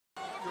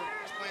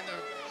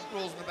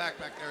rules in the back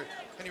there.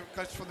 Any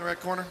cuts from the red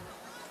corner?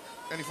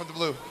 Any from the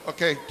blue?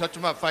 Okay, touch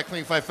them up. Fight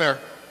clean, fight fair.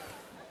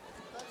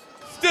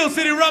 Steel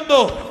City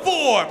Rumble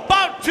 4,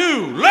 bout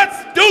 2.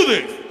 Let's do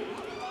this.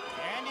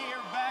 Andy, you're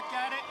back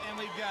at it, and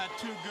we've got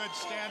two good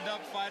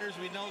stand-up fighters.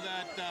 We know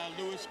that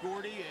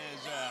Goudy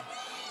is a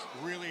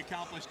really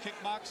accomplished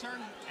kickboxer,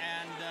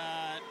 and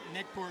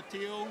Nick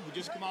Portillo, who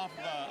just come off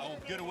a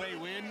good away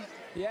win.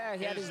 Yeah,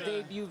 he had his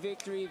debut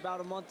victory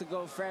about a month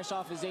ago, fresh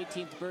off his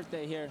 18th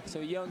birthday here. So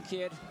young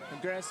kid,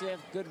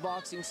 aggressive, good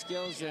boxing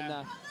skills,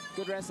 and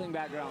good wrestling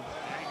background.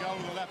 There you go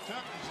with the left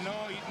hook. It's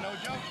no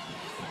joke.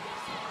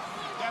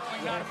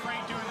 Definitely not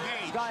afraid to engage.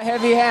 He's got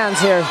heavy hands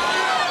here.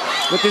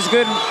 With his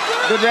good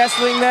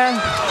wrestling there.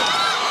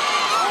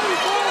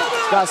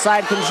 He's got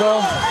side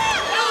control.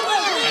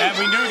 And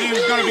we knew he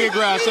was going to be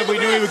aggressive. We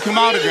knew he would come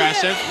out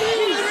aggressive.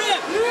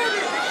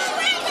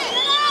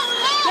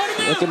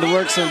 Looking to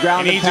work some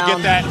ground and pound. He needs to get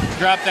that,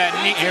 drop that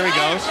knee. Here he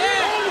goes.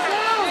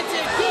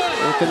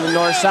 Working the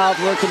north-south,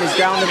 working his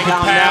ground and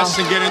pound now. Pass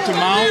and get into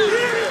mount.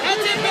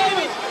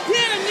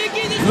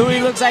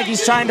 Luie looks like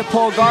he's trying to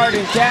pull guard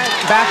and can't.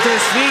 Back to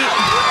his feet.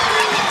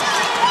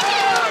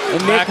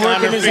 And Nick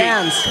working his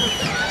hands.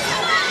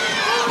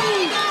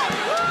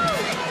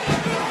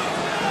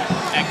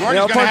 And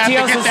Goudy's going to have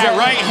to get that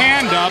right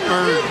hand up,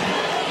 or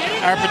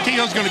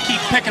Portillo's going to keep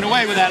picking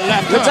away with that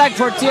left hook. Looks like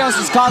Portillos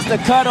has caused a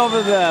cut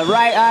over the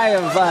right eye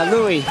of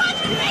Luie.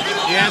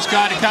 He has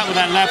got a cut with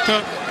that left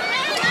hook.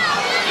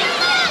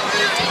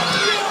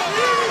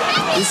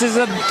 This is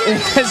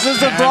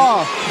a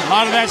brawl. A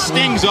lot of that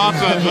stings off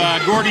of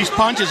Goudy's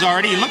punches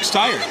already. He looks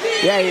tired.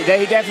 Yeah,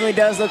 he definitely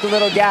does look a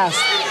little gassed.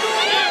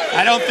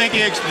 I don't think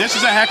this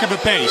is a heck of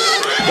a pace.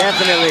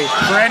 Definitely.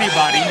 For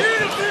anybody.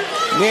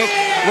 Nick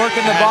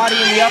working the body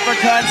in the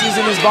uppercuts,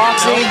 using his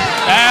boxing.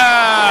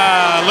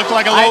 Looked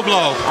like a low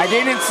blow. I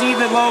didn't see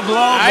the low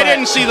blow. I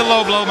didn't see the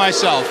low blow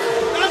myself.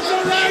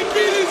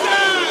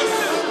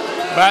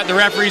 But the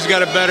referee's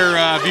got a better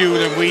view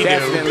than we do.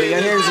 Definitely.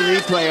 And here's a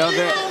replay of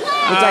it.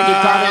 Looked like he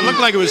caught him. It looked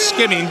like it was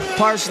skimming.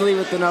 Partially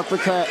with an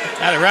uppercut.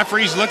 The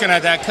referee's looking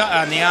at that cut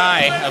on the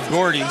eye of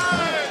Goudy.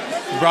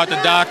 He brought the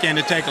doc in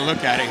to take a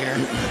look at it here.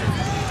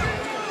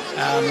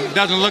 It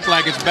doesn't look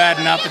like it's bad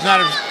enough. It's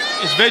not.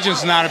 His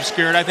vision's not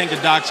obscured. I think the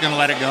doc's going to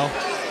let it go.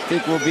 I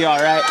think we'll be all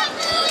right.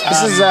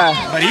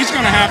 But he's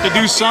going to have to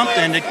do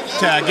something to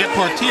get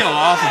Portillo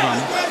off of him.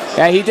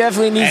 Yeah, he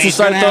definitely needs to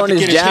start throwing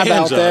his jab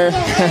out there.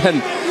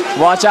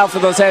 Watch out for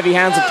those heavy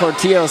hands of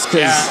Portillos,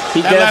 because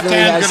he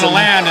definitely has some good hands. That left hand's going to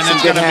land, and it's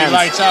going to be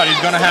lights out.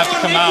 He's going to have to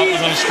come out a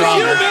little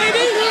stronger.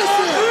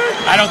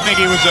 I don't think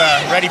he was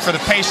ready for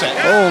the pace.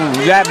 Oh,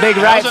 that big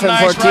right from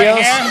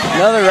Portillos.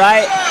 Another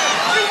right.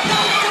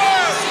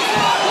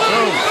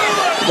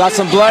 Got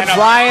some blood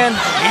flying.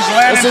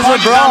 This is a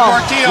brawl.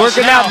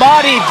 Working that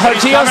body.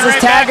 Portillos is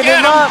tagging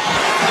him up.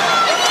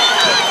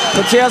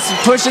 Portillos is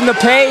pushing the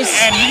pace.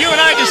 And you and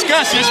I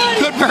discussed this.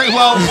 Could very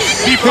well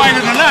be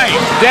fighter tonight.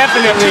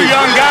 Definitely. Two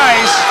young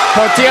guys.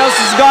 Portillos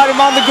has got him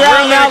on the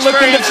ground now,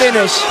 looking to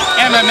finish.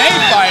 MMA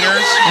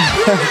fighters.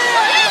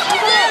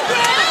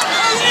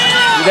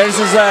 There's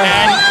his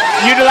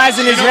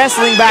utilizing his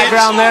wrestling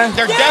background there.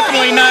 They're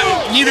definitely not.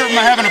 Neither of them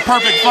are having a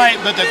perfect fight,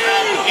 but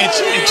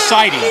it's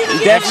exciting.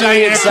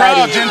 Definitely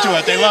exciting. The crowd's into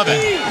it. They love it.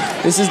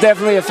 This is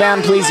definitely a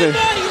fan pleaser.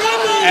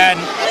 And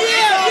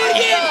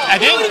I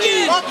think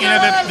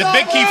the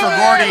big key for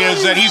Goudy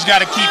is that he's got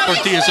to keep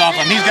Portillos off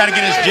him. He's got to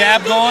get his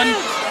jab going.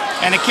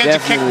 And the kid's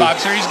a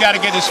kickboxer. He's got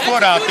to get his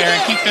foot out there and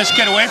keep this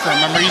kid away from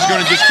him, or he's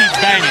going to just keep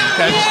banging.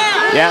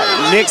 Yeah,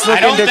 Nick's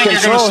looking to control here. I don't think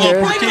you're going to slow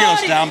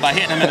Portillos down by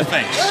hitting him in the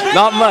face.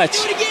 Not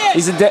much.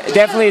 He's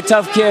definitely a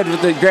tough kid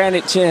with a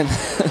granite chin.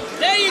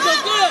 There you go,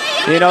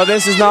 good. You know,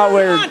 this is not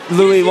where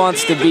Luie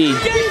wants to be.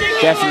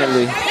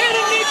 Definitely.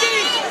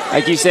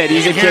 Like you said,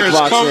 he's a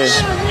kickboxer.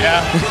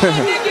 Yeah.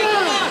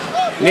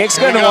 Nick's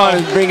going to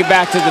want to bring it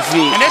back to the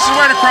feet. And this is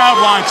where the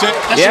crowd wants it.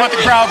 This is what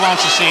the crowd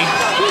wants to see.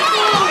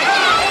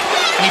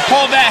 And he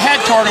pulled that head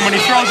toward him when he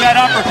throws that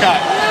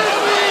uppercut.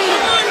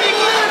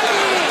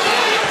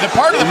 The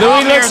part of the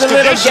problem here is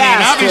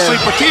conditioning. Obviously,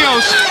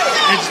 Portillos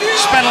has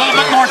spent a little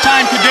bit more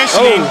time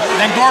conditioning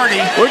than Goudy.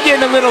 We're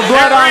getting a little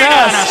blood on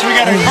us. We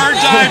got a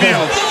bird's eye view.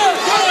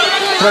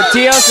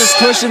 Portillos is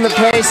pushing the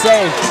pace.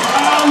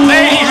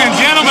 Ladies and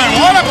gentlemen,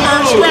 what a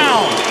first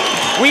round.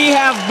 We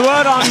have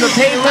blood on the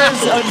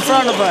papers in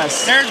front of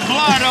us. There's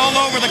blood all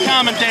over the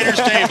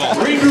commentator's table.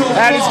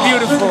 That is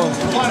beautiful.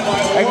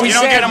 Like you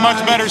don't get a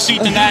much better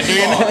seat than that, do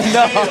you?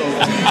 No.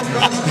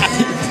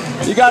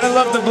 You gotta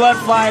love the blood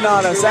flying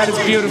on us. That is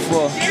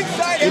beautiful.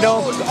 You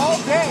know,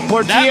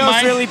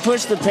 Portillos really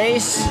pushed the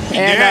pace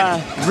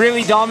and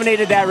really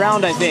dominated that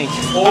round, I think.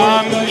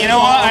 You know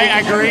what?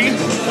 I agree.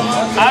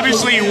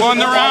 Obviously, he won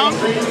the round.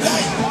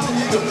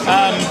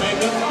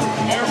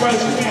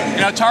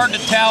 You know, it's hard to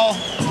tell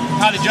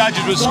how the judges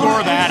would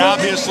score that,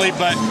 obviously,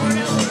 but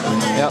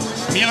yep.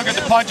 When you look at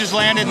the punches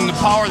landed and the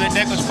power that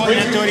Nick was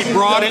putting into it, he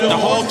brought it the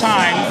whole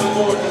time.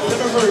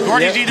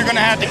 Goudy's either going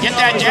to have to get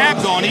that jab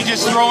going. He's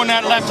just throwing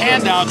that left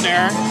hand out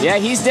there. Yeah,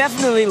 he's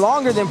definitely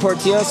longer than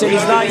Portillos, and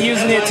he's not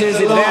using it to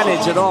his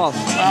advantage at all.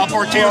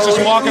 Portillos is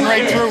walking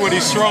right through what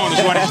he's throwing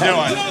is what he's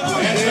doing.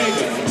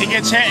 He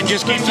gets hit and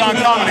just keeps on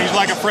coming. He's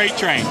like a freight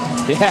train.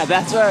 Yeah,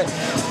 that's right.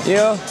 You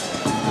know,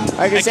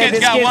 like I said, this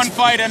kid's got one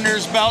fight under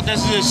his belt.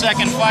 This is his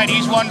second fight.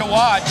 He's one to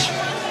watch,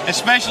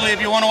 especially if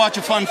you want to watch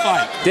a fun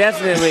fight.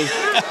 Definitely.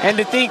 And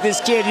to think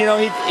this kid, you know,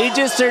 he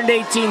just turned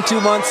 18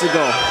 2 months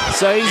ago.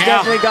 So he's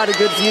definitely got a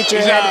good future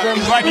ahead of him.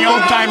 He's like the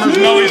old timers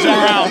know he's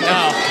around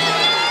now.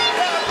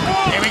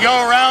 Here we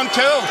go, round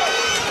 2.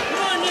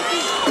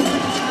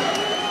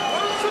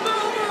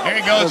 There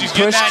he goes. He's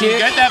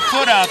getting that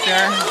foot out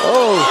there.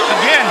 Oh.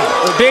 Again.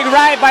 A big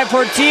right by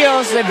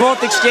Portillos. They both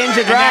exchanged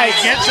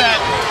rights. He gets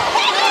that.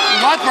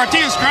 Watch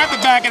Portillos grab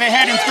the back of the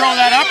head and throw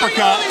that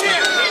uppercut.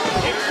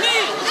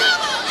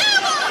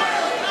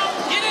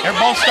 They're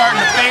both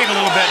starting to fade a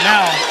little bit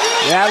now.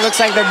 Yeah, it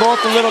looks like they're both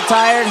a little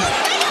tired.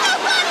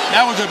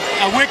 That was a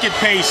wicked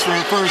pace for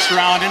the first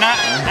round, and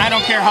I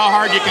don't care how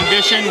hard you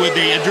condition with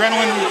the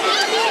adrenaline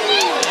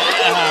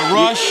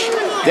rush.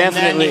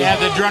 Definitely. And then you have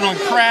the adrenaline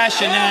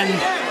crash, and then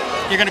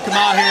you're going to come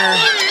out here,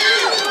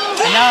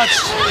 and now I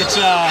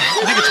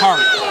think it's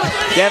heart.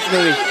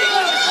 Definitely.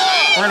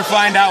 We're going to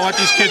find out what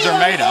these kids are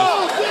made of.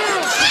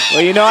 Well,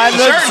 you know, I've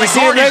looked to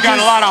see Goudy's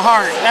got a lot of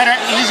heart.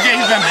 He's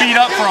been beat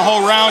up for a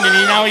whole round, and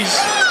now he's...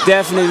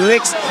 Definitely.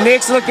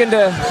 Nick's looking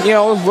to, you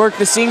know, work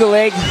the single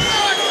leg.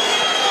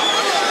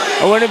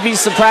 I wouldn't be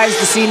surprised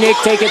to see Nick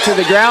take it to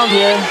the ground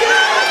here.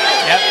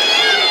 Yep.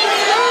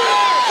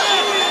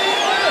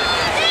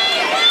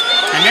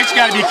 And Nick's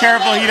got to be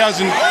careful he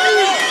doesn't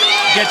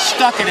get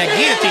stuck in a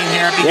guillotine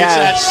here if he gets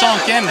that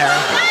sunk in there.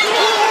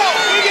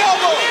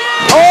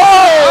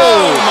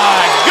 Oh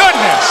my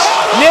goodness!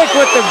 Nick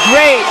with the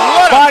great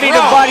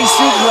body-to-body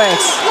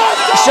suplex.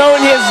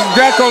 Showing his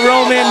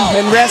Greco-Roman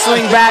and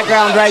wrestling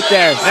background right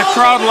there. The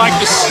crowd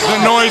liked the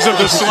noise of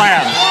the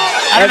slam.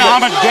 I don't know how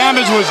much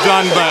damage was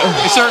done, but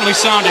it certainly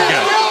sounded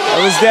good.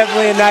 It was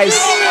definitely a nice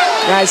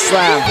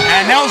slam.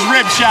 And those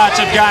rib shots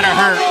have got to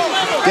hurt.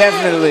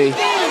 Definitely.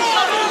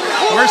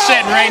 We're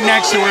sitting right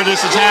next to where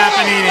this is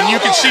happening, and you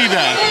can see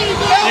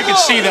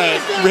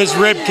his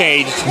rib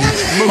cage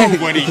move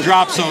when he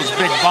drops those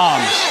big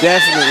bombs.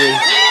 Definitely.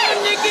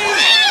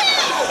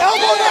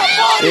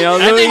 You know,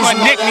 I think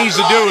what Nick needs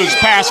to do is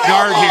pass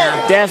guard here.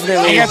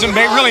 Definitely. He hasn't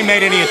really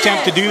made any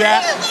attempt to do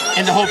that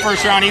in the whole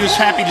first round. He was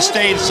happy to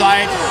stay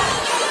side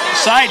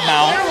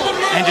mount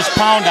and just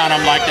pound on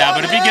him like that.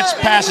 But if he gets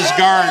past his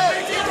guard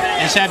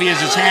as heavy as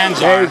his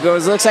hands are. There he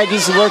goes. Looks like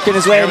he's working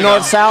his way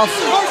north-south.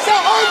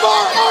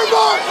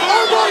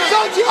 Armbar,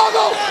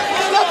 Santiago!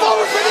 Step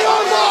over for the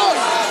armbar!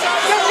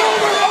 Step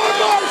over,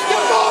 armbar,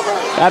 step over!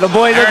 That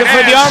boy looking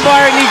for the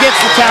armbar, and he gets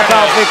the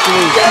tap-out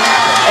victory.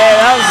 Hey,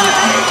 that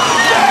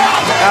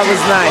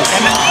was nice.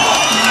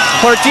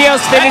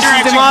 Portillos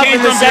finishes him off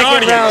in the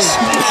second round.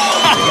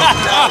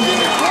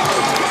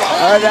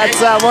 That's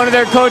one of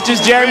their coaches,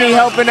 Jeremy,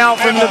 helping out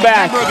from the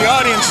back. The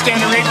audience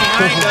standing right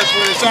behind us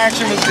where this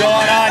action was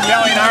going on,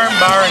 yelling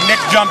armbar, and Nick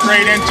jumped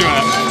right into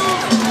it.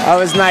 That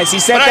was nice. He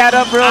set that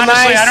up real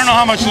honestly, nice. I don't know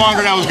how much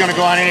longer that was going to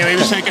go on anyway. He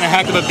was taking a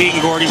heck of a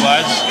beating, Goudy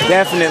was.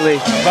 Definitely.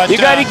 But you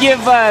got to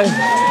give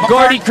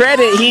Goudy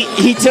credit.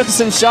 He took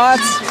some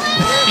shots.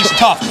 He's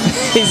tough.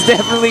 He's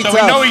definitely tough.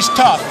 So we know he's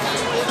tough.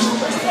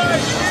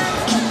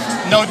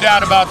 No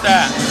doubt about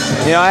that.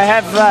 You know, I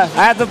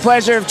had the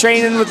pleasure of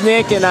training with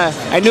Nick, and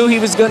I knew he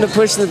was going to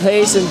push the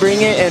pace and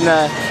bring it, and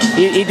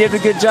he did a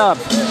good job.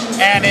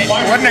 And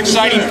what an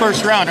exciting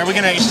first round. Are we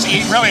going to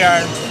see,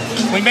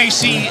 we may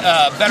see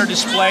a better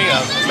display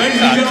of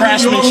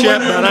craftsmanship,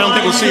 but I don't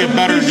think we'll see a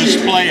better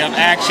display of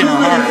action or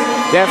heart.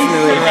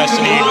 Definitely. For the rest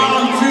of the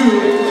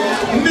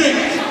evening. Nick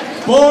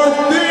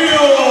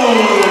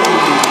Portillos.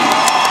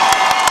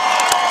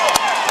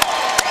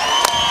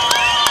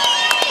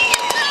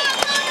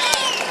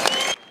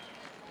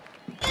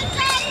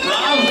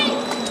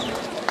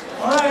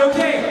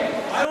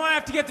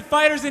 Get the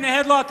fighters in a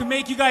headlock and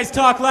make you guys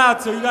talk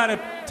loud, so you gotta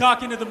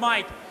talk into the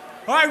mic.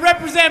 All right,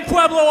 represent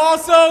Pueblo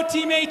also,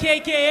 Team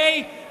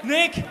AKKA.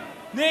 Nick,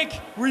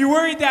 were you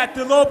worried that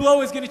the low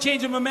blow is gonna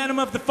change the momentum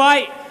of the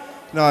fight?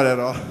 Not at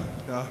all,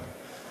 no.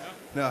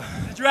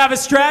 Did you have a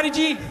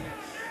strategy?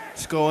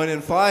 Just go in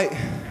and fight.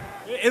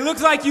 It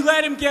looks like you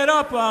let him get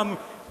up.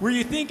 Were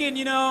you thinking,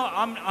 you know,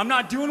 I'm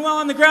not doing well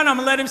on the ground, I'm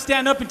gonna let him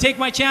stand up and take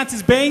my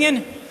chances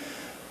banging?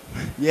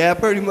 Yeah,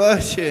 pretty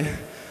much, I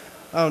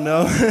don't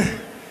know.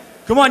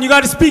 Come on, you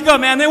got to speak up,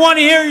 man. They want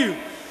to hear you.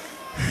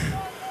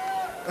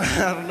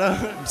 I don't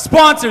know.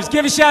 Sponsors.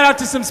 Give a shout out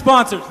to some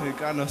sponsors. We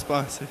got no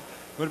sponsors.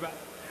 What about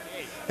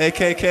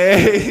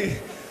AKKA?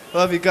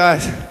 Love you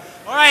guys.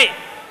 All right.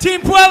 Team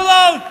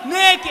Pueblo,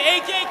 Nick,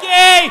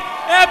 AKKA,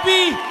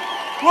 Epi.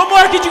 What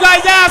more could you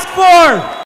guys ask for?